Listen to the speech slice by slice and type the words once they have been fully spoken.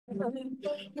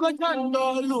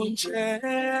Ngothando lunje.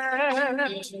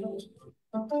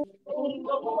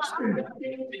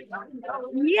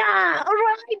 Yeah, all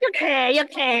right,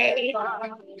 okay.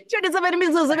 27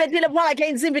 mizuzu bethile phakhe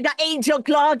insimbi ka-8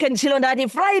 o'clock andishilo ndathi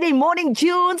Friday morning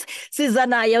tunes siza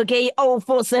nayo ke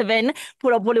 047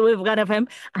 phulaphuli wevukana FM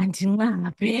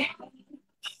andinqaphe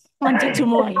mandithathe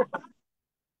umoya.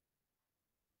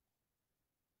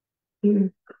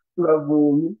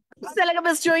 Ngavumi. Sele ke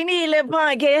besijoyinile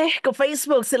pha ke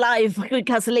ku-Facebook silive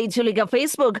kwikhasi lethu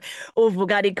lika-Facebook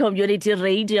uvukani Community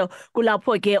Radio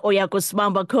kulapho ke oya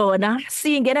kusibamba khona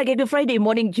singena ke kwi-Friday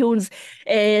morning tunes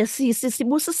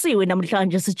sibusisiwe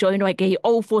namhlanje sijoyinwa ke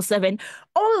 047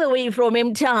 all the way from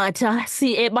eMthatha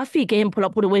bafike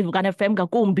emphulaphuli wevukana FM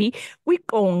ngakumbi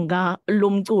kwiqonga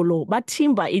lomculo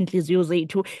bathimba iintliziyo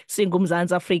zethu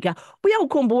singuMzantsi Afrika.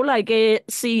 Uyawukhumbula ke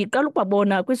siqala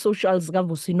ukubabona kwi-socials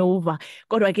zikaVusinova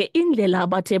kodwa ke indlela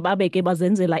abathe babe ke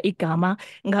bazenzela igama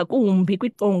ngakumbi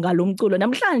kwiqonga lomculo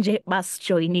namhlanje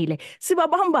basijoyinile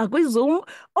sibabamba kwiZoom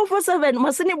 047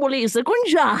 masinibulise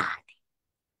kunjani.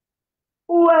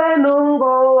 Wena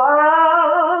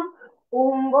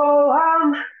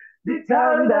ungowam,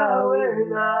 ndithanda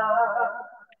wena,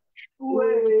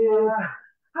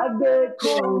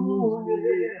 akekho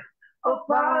omunye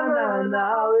ofana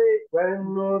nawe,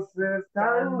 wena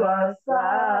usisithandwa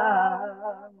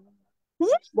sam.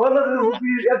 Bona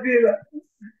sesiyafika.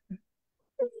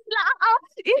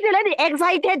 Indlela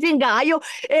eni-excited ngayo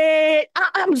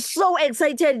I'm so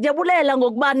excited ndiyabulela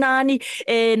ngokuba nani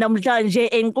namhlanje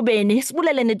enkqubeni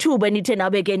sibulele nethuba enithe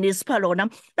nabe ke nisipha lona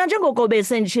nanjengoko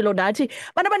besenditshilo ndathi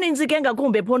bantu abanintsi ke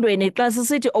ngakumbi ephondweni xa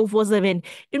sisithi 047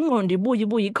 ingqondo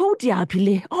ibuye ikhowudi yaphi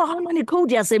le mani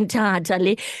ikhowudi yaseMthatha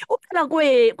le uqala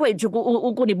kwethu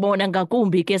ukunibona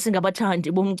ngakumbi ke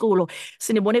singabathandi bomculo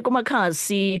sinibone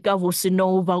kumakhasi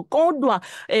kaVusinova kodwa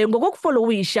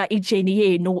ngokokufollowisha ijeni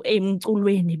yenu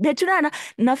emculweni bethunana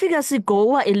nafika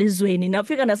sigowa elizweni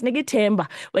nafika nasinika ithemba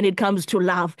when it comes to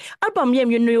love album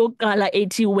yenu yokuqala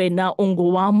ethi wena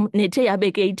ungowam nethe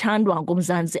yabe ke ithandwa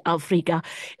ngumzantsi Afrika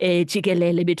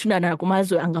jikelele bethunana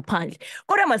kumazwe angaphandle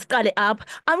kodwa masiqale apha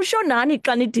I'm sure nani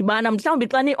xa nidibana mhlawumbi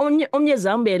xa omnye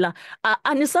zambela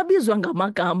anisabizwa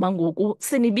ngamagama ngoku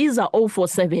sinibiza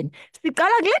 047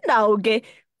 siqala kule ndawo ke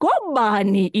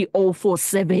ngobani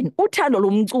i-047 uthando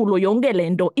lomculo yonke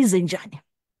lento ize njani.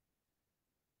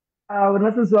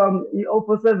 Nasisi wam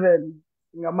i-047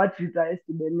 ngamajita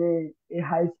esidibene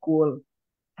e-high school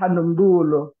thanda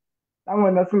umculo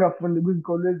nangona singafundi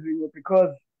kwizikolo ezinye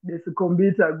because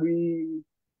besikhompyutha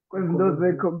kwezinto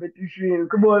ze-competition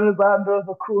kubona ezaa nto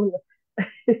zokhula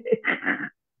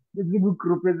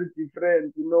besikwi-group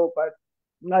ezi-different but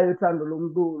ngenxa yothando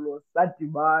lomculo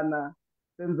sadibana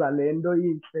senza le nto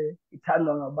intle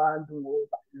ithandwa ngabantu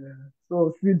ngoku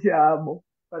so sithi abo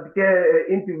but ke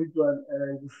individual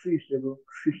ngusihle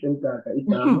Mdaka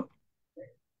igama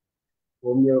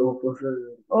ngomnye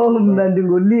ofoseven. Mna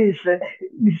ndinguLihle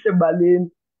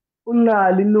Baleni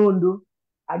unqali Nundu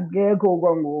akekho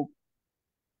kwangoku.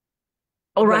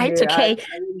 All right, okay.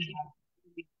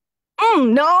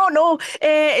 No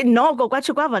noko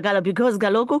kwatsho kwavakala because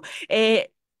kaloku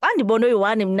andibona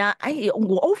uyi-1 mna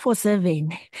ngu-047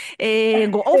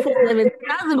 ngo-047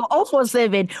 yazi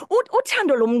ngo-047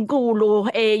 uthando lomculo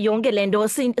yonke le nto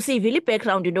siyivile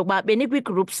i-background into yokuba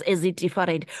benikwi-groups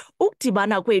ezi-different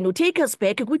ukudibana kwenu take us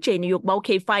back kwijeni yokuba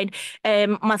okay fine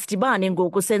masidibane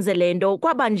ngoku senze le nto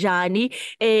kwaba njani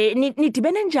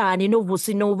nidibene njani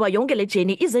noVusinova yonke le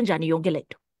jeni ize njani yonke le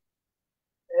nto.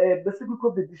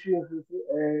 Besikwi-competition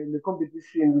le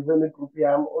competition ndize negroup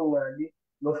yam onqali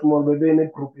noSmall bebe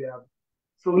negroup yabo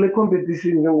so kule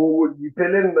competition ke ngoku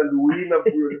ndiphelele mna ndiwina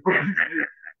kuyo le competition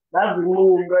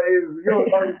ndazinqunga ezi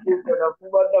yonaiuka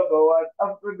ndaphuma number 1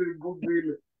 after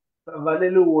ndinqubile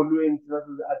savalela eholweni thina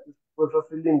sizi-artist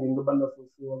sasilinde into yobana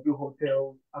sosiwa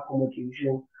kwi-hotel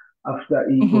accommodation after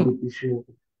i-competition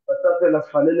but saphela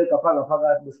sivaleleka phaa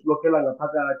ngaphakathi besilokhela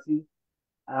ngaphakathi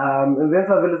and then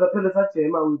savele saphele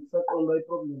sajema wethu saqonda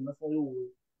iproblem lasayihoyi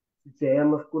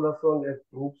sijema sicula sonke as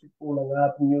group sicula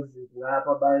ngapha music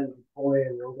ngapha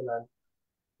bayenzipoem yonke laa nto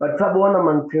but sabona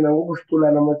mani thina ngoku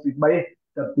siculana amajiki baye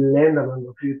sablenda mani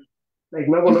bafethu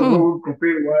like nangona sigroup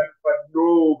eyi-1 but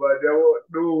no but yabo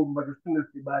no but siphinde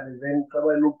sidibane then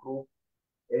saba loo group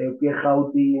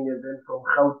kuye-Rhawutini then from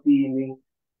Rhawutini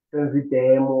senza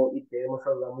idemo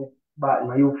sazama uba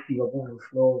mayofika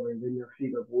kuVusinova and then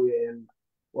yafika kuye and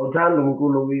wawuthanda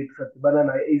umculo wethu sadibana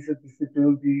naye A-C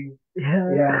building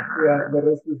yeah the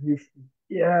rest is history.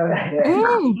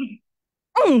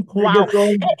 Wow.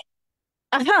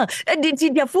 Aha,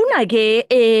 ndiyafuna ke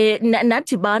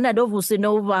nadibana noVusi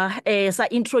Nova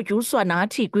sa-introducewa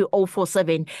nathi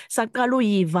kwi-047 saqala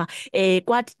uyiva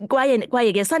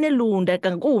kwaye ke sanelunda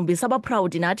kankumbi saba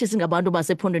proud nathi singabantu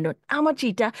basephondweni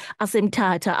amajita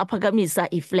asemthatha aphakamisa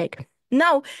iflag.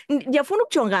 Now ndiyafuna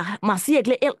ukujonga masiye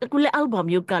kule album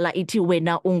yokuqala ithi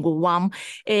wena ungowam.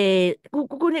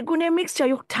 Kune mixture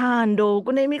yokuthando,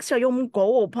 kune mixture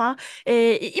yomgopha.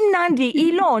 Imnandi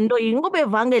iloo nto yinkqubo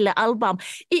evangela album.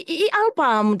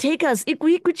 I-album Take Us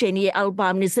kwijeni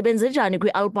ye-album nisebenze njani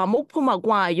kwi-album ukuphuma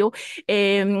kwayo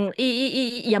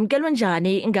yamkelwe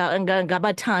njani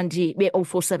ngabathandi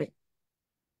be-047.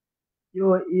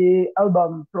 Yo,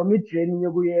 i-album from ijeni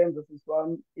yokuyenza sisi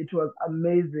wami, it was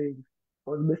amazing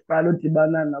because besiqala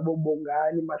udibana nabo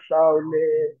Bongani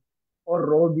Mashawule,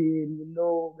 oRobin,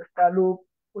 besiqala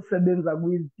usebenza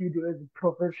kwistudio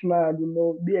ezi-professional,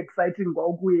 be-exciting kwa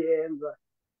ukuyenza.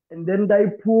 And then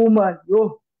ndayiphuma,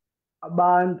 yo,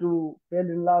 abantu fell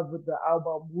in love with the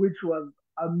album, which was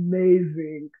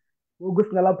amazing. Ngoku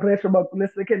sinala pressure uba kule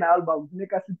second album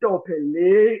funeka sitophe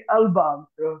le album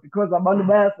because abantu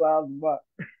bayasazi uba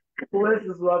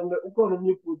uwesisi wam ukhona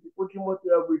omnye futhi uthi imoto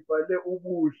yakho ibhale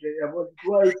ubuhle, yabo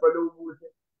kuthiwa ibhale ubuhle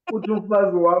uthi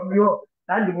umfazi wam, yho,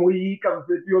 ndandimoyika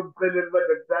mfethu uyokuxelela uba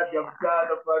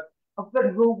ndiyakuthanda but after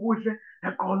ndive ubuhle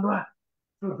ndaqonda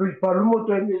uba soyibhala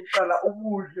imoto enye yokuqala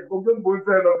ubuhle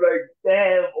ngokwembusela. I'm like,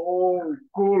 damn, oh,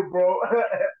 cool, bro.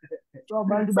 So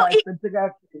abantu So, ba-accepte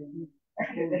kakuhle.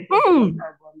 mm,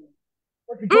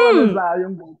 Kodwa ikhona mm, ezayo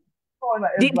ngoku, ikhona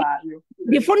ezayo.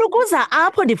 ndifuna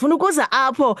ukuza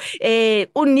apho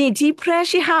unithi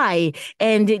i-pressure high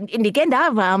and ndike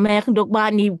ndava amerh into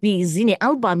yokuba nibhizi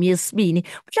nealbum yesibini.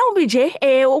 Mhlawumbi nje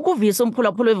ukuvisa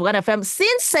umphulaphula weVukana FM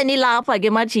since senilapha ke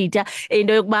majita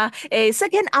into yokuba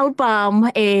second album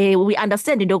we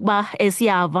understand into yokuba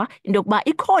siyava into yokuba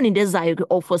ikhona into ezayo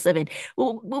kwi-047.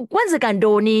 Kwenzeka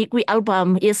ntoni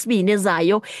kwi-album yesibini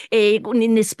ezayo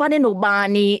nisipane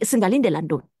nobani singalindela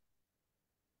ntoni?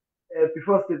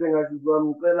 Before sithethe ngathi wami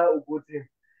ngicela ukuthi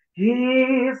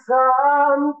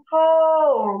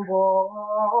yisamthombo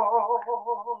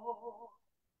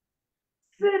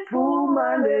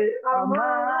sifumane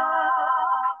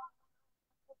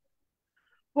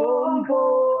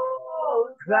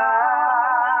amapompoza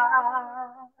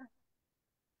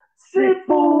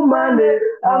sifumane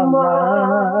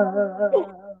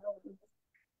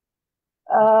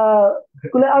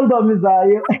kule album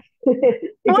izayo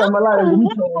igama layo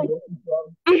ngumthombo.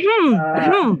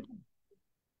 Mhm.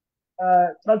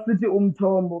 Xa sithi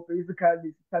umthombo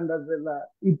basically sithandazela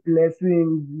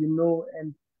ii-blessings,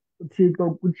 and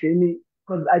uthixo kujeni,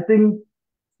 because I think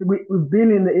we've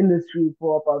been in the industry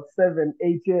for about 7,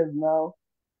 8 years now.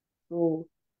 So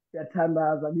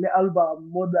siyathandaza kule album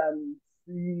more than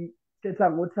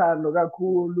sithetha ngothando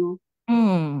kakhulu.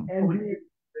 Mm. And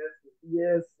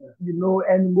yes,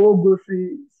 and ngoku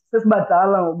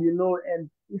sesibadala ngoku, and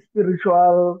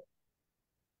i-spiritual,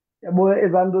 yabo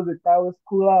ezaa nto zecawe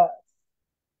sikhula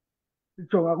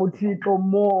sijonga kuthixo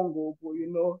more ngoku,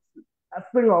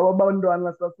 asingabo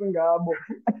abantwana sasingabo.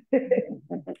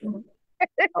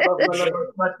 Abafana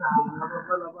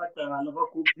abadala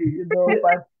abagugile,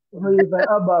 but with the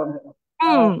album,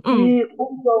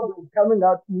 umthombo is coming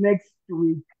out next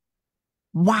week.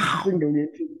 Wow. Single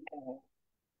yethi.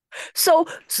 So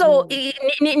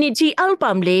nithi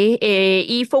album le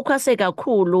ifocuse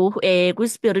kakhulu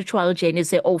kwi-spiritual journey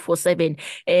se-047.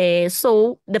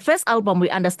 So the first album we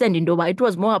understand into yoba it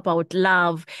was more about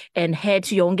love and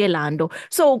hurt yonke laa nto.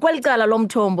 So kweli cala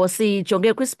lomthombo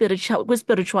sijonge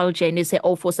kwi-spiritual journey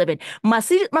se-047.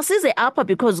 Masize apha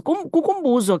because kukho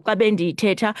umbuzo xa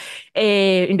bendiyithetha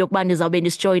into yokuba ndizawube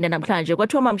ndisijoyina namhlanje.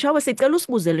 Kwathiwa mamtshawe sicela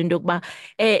usibuzele into yokuba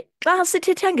xa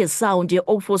sithetha ngesound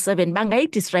ye-047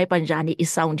 bangayidescribe njani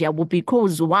isound yabo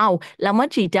because wow la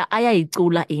majita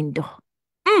ayayicula into.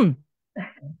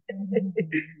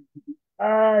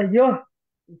 Yo,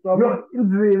 so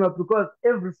inzima because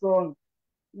every song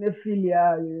ne-feel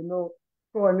yayo,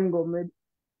 khona ingoma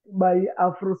by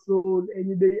Afro soul,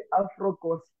 enye ibe Afro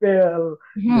gospel,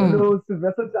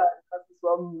 si-versatile sisi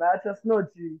wami, nathi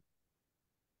asinothi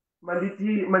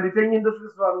mandithi enye into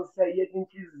sisi wami siyayiyeka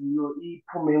intliziyo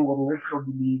iphume ingoma ngeli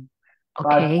hlobo ibili, but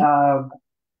Okay. apha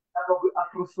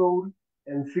kwi-Afro soul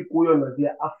and sikuyo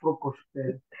nakuye-Afro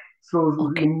gospel, so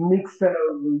Okay. mixer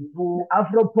zethu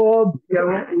Afro pop,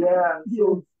 yeah,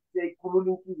 so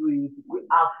siyayikhulula intliziyo yethu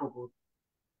kwi-Afro gospel.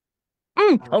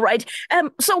 All right.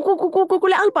 So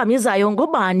kule album izayo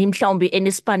ngobani mhlawumbi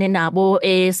enisipane nabo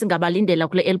singabalindela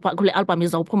kule album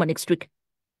izawuphuma next week?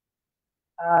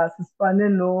 Sisipane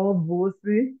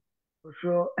noVusi for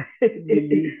sure.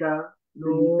 Lilika.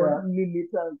 Lilita,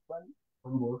 Lilita,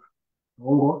 Ambos,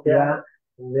 Bongo, yeah.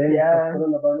 And then yeah, Pastor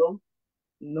Nabalom,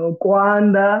 no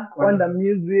Kwanda, Kwanda.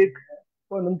 Music,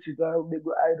 khona umjika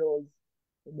ubekwe idols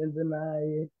benze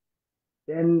naye.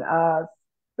 Then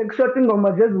sekushoda ingoma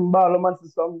nje ezimbalwa manje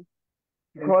song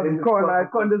because khona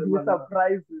ezinye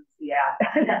surprises, yeah.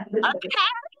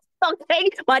 Okay,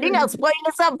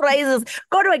 madingaspoil surprises.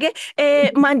 Kodwa ke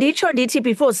manditsho ndithi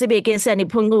before sibe ke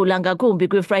siyaniphungula ngakumbi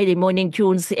kwi-Friday morning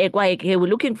tunes kwaye ke we're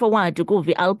looking forward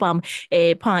kuvi album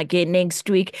pha ke next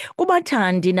week.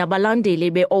 Kubathandi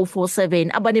nabalandeli be-047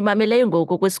 abanimameleyo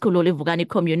ngoku kwisikhululo iVukani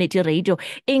Community Radio,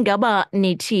 ingaba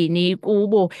nithini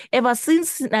kubo ever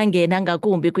since nangena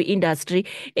ngakumbi kwi-industry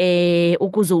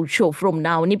ukuzotsho from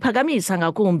now niphakamisa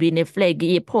ngakumbi neflag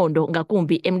yephondo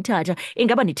ngakumbi eMthatha,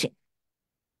 ingaba nithini?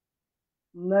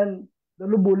 Mna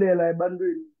ndolubulela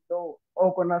ebantwini so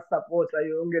oko nasapota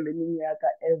yonke le minyaka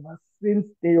ever since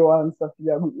day one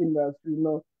safika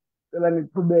kwi-industry cela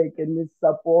niqhubeke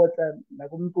nisapota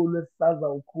nakumculo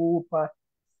esisazawukhupha.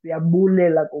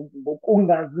 Siyabulela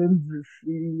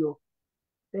ngokungazenzisiyo.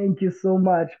 Thank you so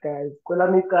much, guys.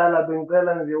 Kwelam icala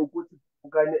bengicela nje ukuthi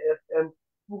Vukani FM,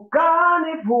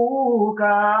 Vukani,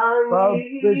 Vukani,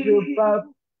 Bishop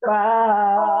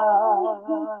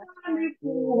Vukani,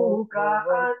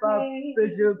 Vukani,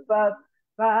 Bishop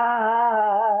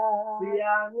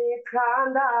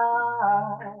siyanithanda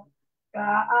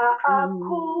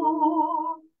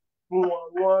kakhulu. Mwa,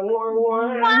 mwa, mwa, mwa.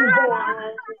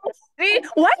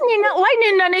 Why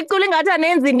nina nicula ingathi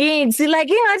anenzi nithi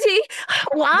like ingathi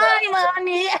why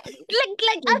mani like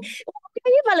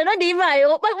iva lena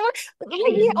ndiyivayo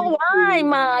why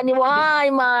mani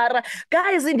why mara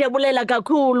guys ndiyabulela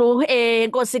kakhulu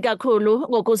nkosi kakhulu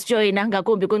ngokusijoyina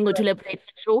ngakumbi kwincuthu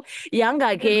le-breakfast show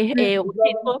yanga ke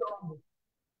uThixo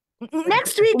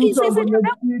next week umthombo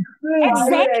next week.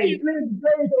 exactly Please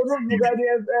play it on Vukani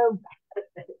FM.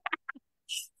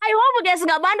 I hope ke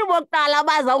singabantu bokuqala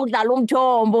abazawudlala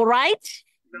umthombo, right?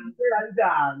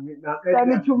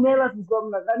 Sanithumela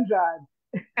sisomna kanjani?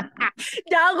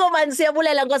 Danko man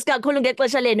siyabulela nkosi kakhulu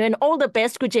ngexesha lenu and all the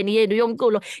best kwijeni yenu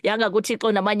yomculo yanga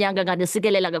kuThixo namanyanga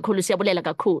nganisikelela kakhulu siyabulela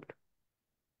kakhulu.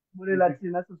 Bulela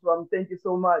thina sisi wami. Thank you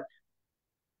so much.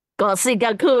 Nkosi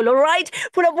kakhulu, right?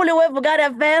 Phulaphuli weVukani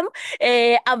FM.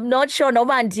 I'm not sure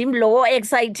noma ndim lo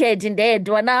excited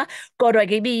ndedwa na kodwa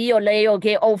ke ibiyiyo leyo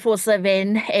ke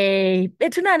 047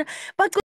 bethunana